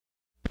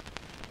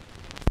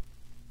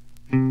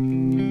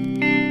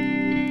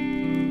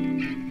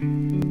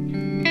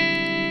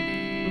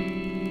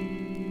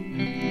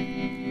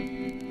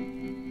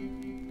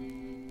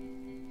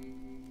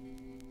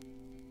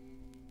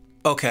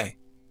Okay,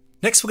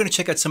 next we're going to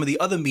check out some of the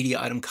other media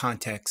item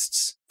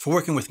contexts for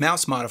working with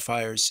mouse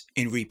modifiers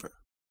in Reaper.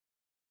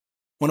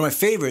 One of my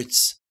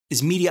favorites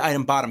is media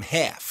item bottom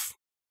half.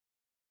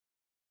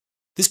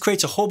 This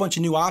creates a whole bunch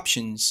of new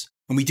options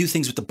when we do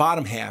things with the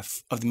bottom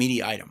half of the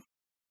media item.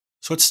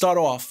 So let's start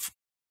off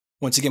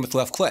once again with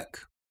left click.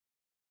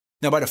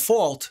 Now by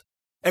default,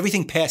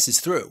 everything passes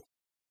through.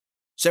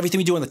 So everything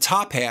we do on the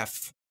top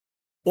half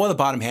or the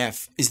bottom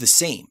half is the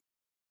same.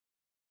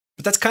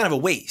 But that's kind of a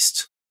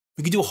waste.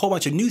 We can do a whole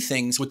bunch of new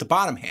things with the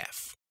bottom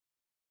half.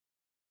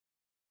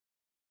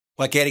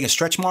 Like adding a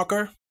stretch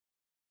marker.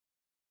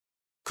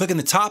 Clicking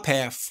the top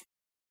half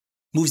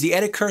moves the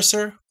edit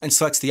cursor and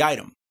selects the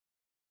item.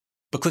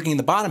 But clicking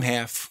the bottom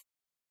half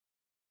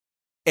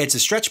adds a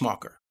stretch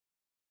marker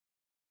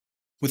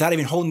without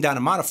even holding down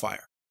a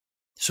modifier.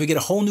 So we get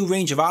a whole new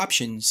range of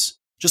options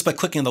just by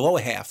clicking the lower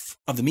half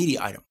of the media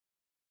item.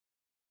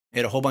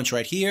 Add a whole bunch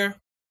right here.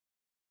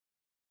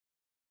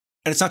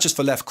 And it's not just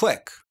for left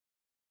click.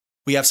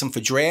 We have some for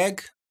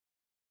drag.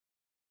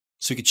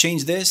 So we could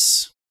change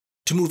this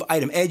to move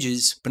item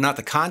edges, but not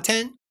the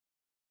content.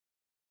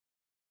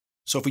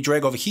 So if we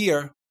drag over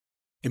here,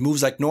 it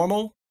moves like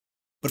normal.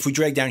 But if we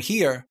drag down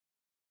here,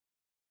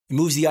 it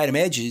moves the item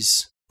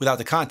edges without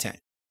the content.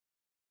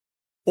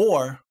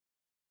 Or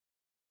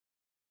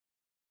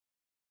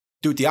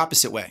do it the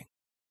opposite way.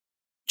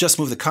 Just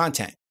move the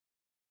content,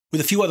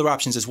 with a few other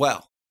options as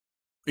well,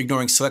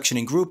 ignoring selection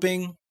and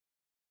grouping,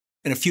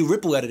 and a few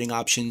ripple editing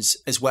options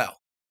as well.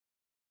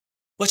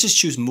 Let's just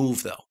choose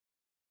move though.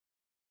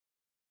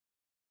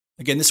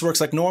 Again, this works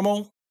like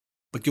normal,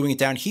 but doing it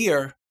down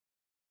here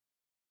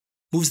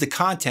moves the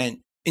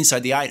content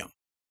inside the item.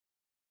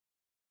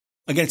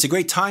 Again, it's a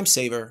great time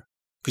saver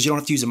because you don't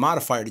have to use a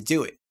modifier to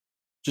do it.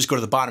 Just go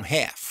to the bottom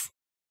half.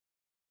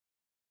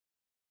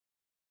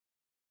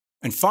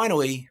 And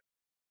finally,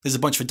 there's a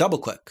bunch for double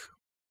click.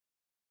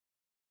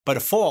 By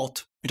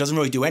default, it doesn't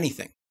really do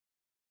anything.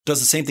 It does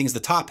the same thing as the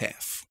top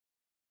half.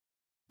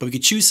 But we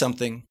could choose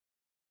something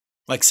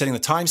like setting the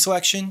time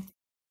selection,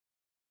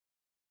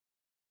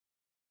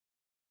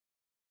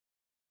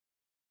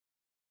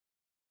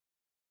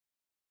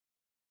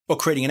 or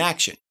creating an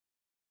action.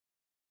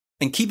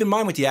 And keep in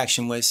mind with the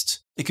action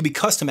list, it could be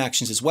custom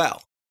actions as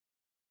well.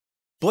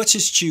 But let's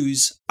just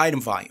choose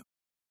item volume.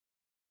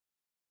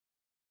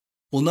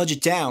 We'll nudge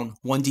it down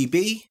 1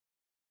 dB,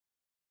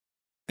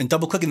 and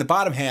double clicking the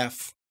bottom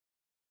half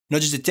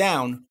nudges it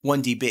down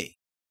 1 dB.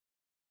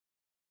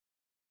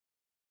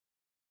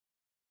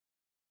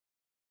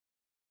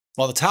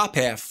 While the top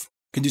half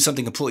can do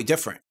something completely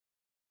different.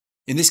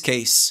 In this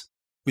case,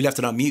 we left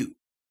it on mute.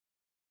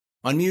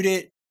 Unmute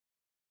it,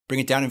 bring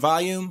it down in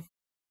volume.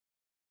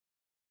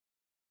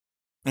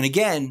 And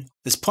again,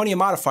 there's plenty of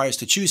modifiers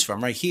to choose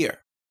from right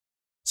here.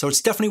 So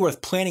it's definitely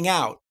worth planning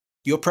out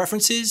your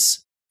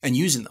preferences and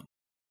using them.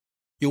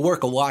 You'll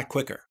work a lot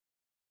quicker.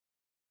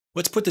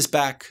 Let's put this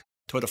back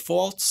to our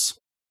defaults.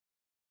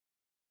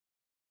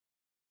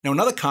 Now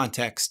another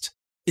context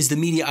is the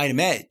media item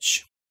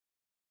edge.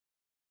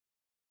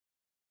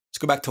 Let's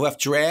go back to left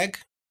drag.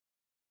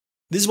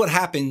 This is what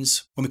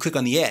happens when we click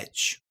on the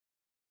edge.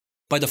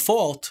 By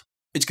default,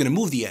 it's going to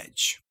move the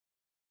edge.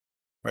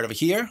 Right over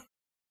here,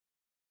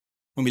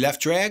 when we left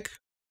drag.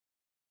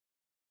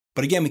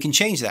 But again, we can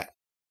change that.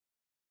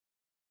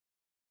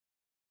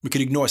 We could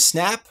ignore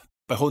snap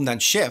by holding down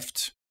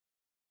shift.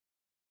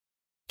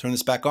 Turn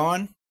this back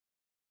on.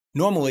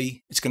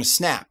 Normally, it's going to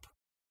snap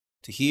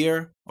to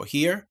here or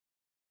here.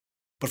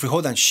 But if we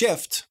hold down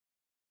shift,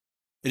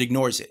 it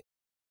ignores it.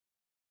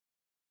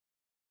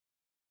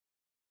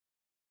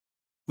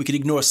 We could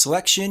ignore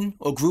selection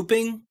or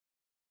grouping.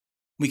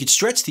 We could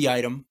stretch the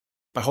item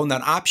by holding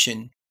down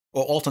Option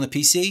or Alt on the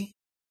PC,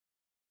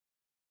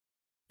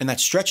 and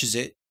that stretches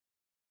it.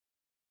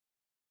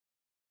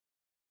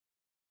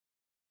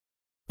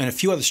 And a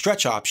few other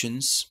stretch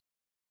options.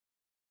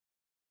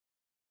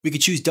 We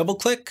could choose double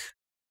click,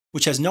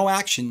 which has no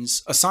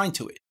actions assigned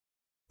to it,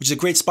 which is a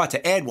great spot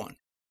to add one.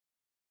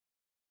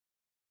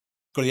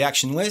 Go to the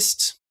action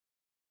list.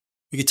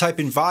 We could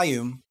type in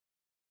volume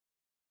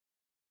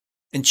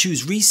and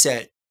choose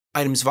reset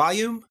items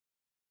volume.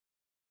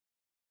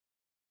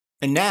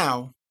 And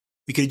now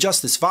we could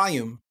adjust this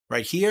volume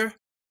right here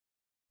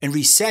and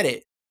reset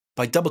it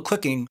by double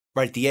clicking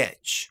right at the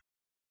edge.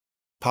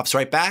 Pops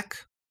right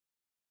back.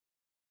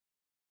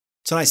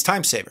 It's a nice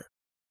time saver,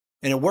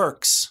 and it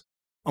works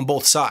on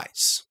both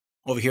sides,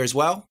 over here as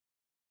well.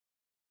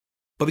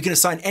 But we can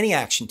assign any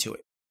action to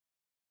it,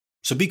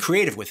 so be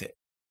creative with it.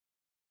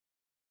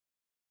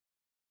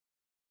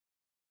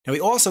 Now we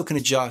also can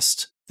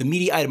adjust the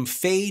media item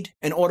fade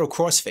and auto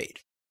crossfade.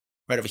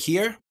 Right over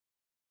here,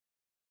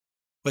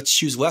 let's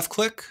choose left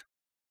click.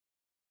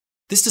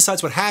 This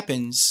decides what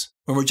happens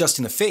when we're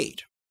adjusting the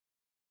fade.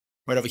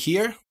 Right over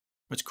here,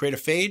 let's create a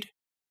fade.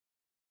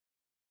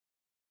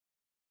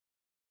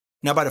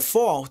 Now by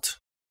default,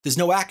 there's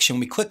no action when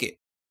we click it,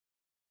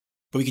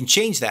 but we can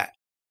change that.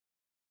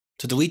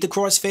 To delete the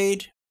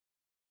crossfade,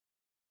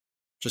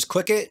 just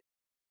click it,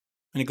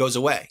 and it goes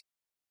away.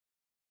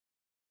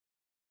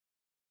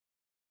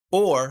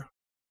 Or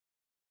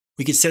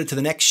we could set it to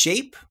the next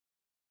shape.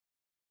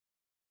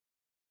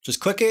 Just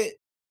click it,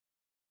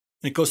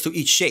 and it goes through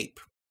each shape.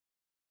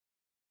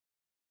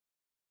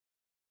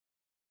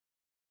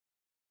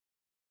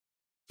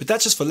 But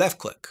that's just for left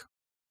click.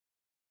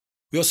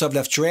 We also have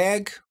left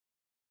drag,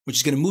 which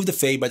is going to move the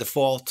fade by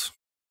default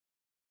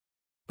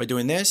by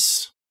doing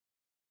this.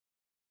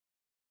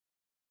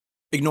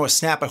 Ignore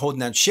snap by holding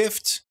down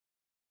shift,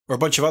 or a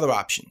bunch of other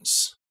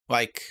options,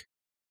 like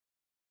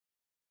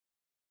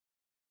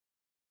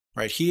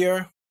right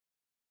here.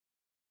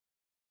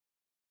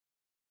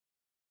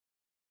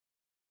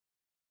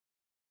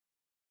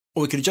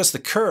 Or we could adjust the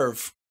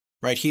curve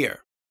right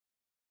here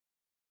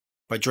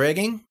by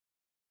dragging.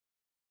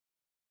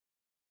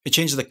 It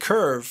changes the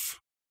curve,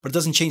 but it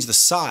doesn't change the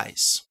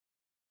size.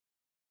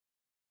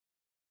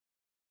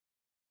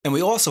 And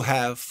we also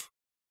have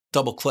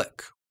double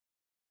click.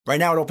 Right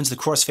now it opens the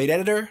crossfade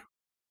editor,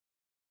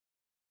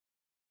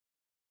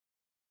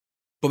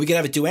 but we can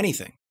have it do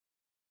anything.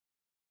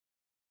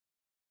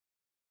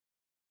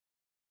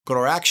 Go to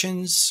our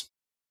actions,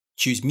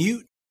 choose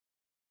mute,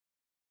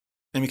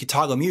 and we can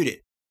toggle mute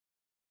it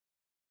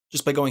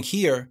just by going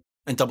here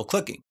and double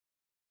clicking.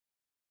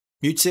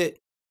 Mutes it,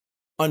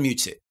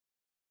 unmutes it.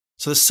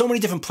 So there's so many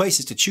different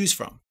places to choose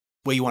from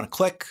where you want to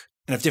click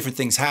and have different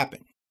things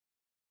happen.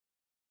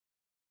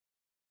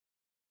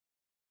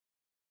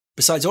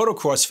 Besides auto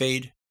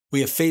crossfade,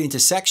 we have fade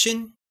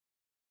intersection,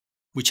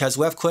 which has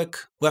left click,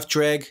 left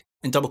drag,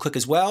 and double click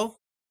as well.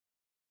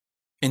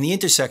 And the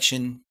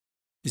intersection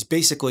is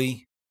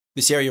basically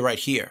this area right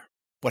here.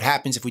 What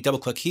happens if we double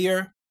click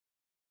here,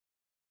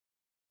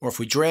 or if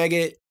we drag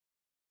it,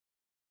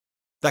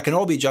 that can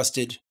all be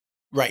adjusted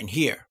right in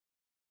here.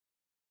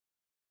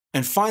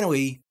 And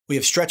finally, we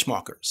have stretch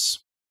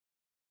markers.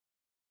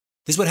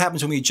 This is what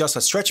happens when we adjust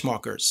our stretch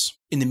markers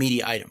in the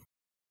media item.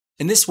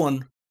 And this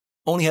one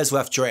only has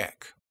left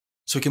drag,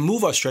 so we can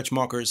move our stretch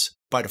markers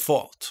by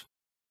default.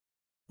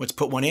 Let's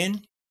put one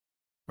in,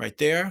 right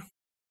there,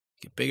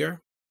 get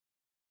bigger.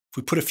 If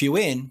we put a few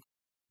in,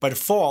 by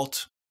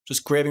default,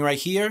 just grabbing right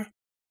here,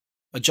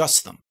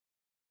 adjust them.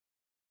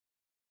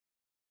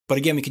 But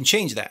again, we can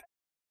change that.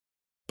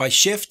 By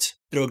shift,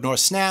 it'll ignore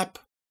snap,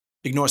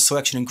 ignore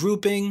selection and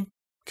grouping,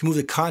 can move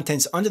the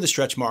contents under the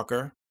stretch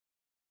marker,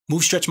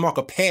 move stretch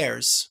marker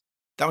pairs.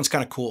 That one's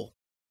kind of cool.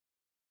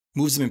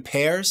 Moves them in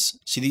pairs.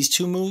 See these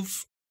two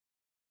move?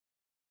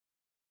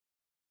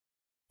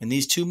 And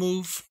these two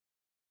move?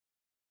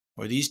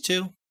 Or these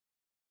two?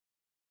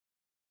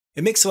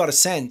 It makes a lot of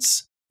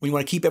sense when you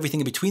want to keep everything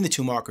in between the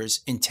two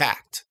markers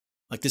intact.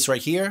 Like this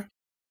right here.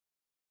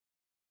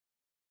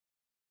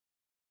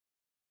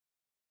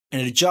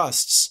 And it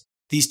adjusts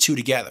these two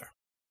together.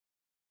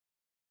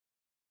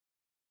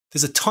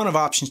 There's a ton of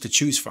options to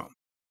choose from.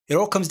 It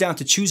all comes down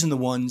to choosing the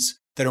ones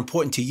that are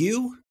important to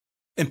you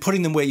and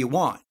putting them where you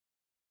want.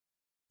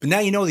 But now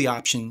you know the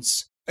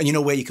options and you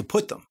know where you can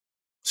put them,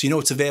 so you know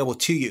what's available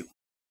to you.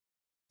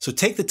 So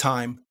take the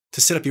time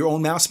to set up your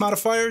own mouse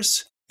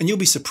modifiers and you'll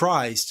be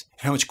surprised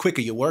at how much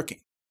quicker you're working.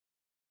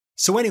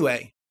 So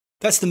anyway,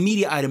 that's the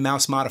media item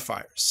mouse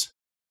modifiers.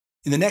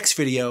 In the next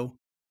video,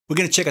 we're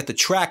going to check out the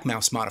track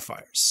mouse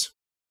modifiers.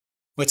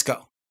 Let's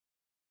go.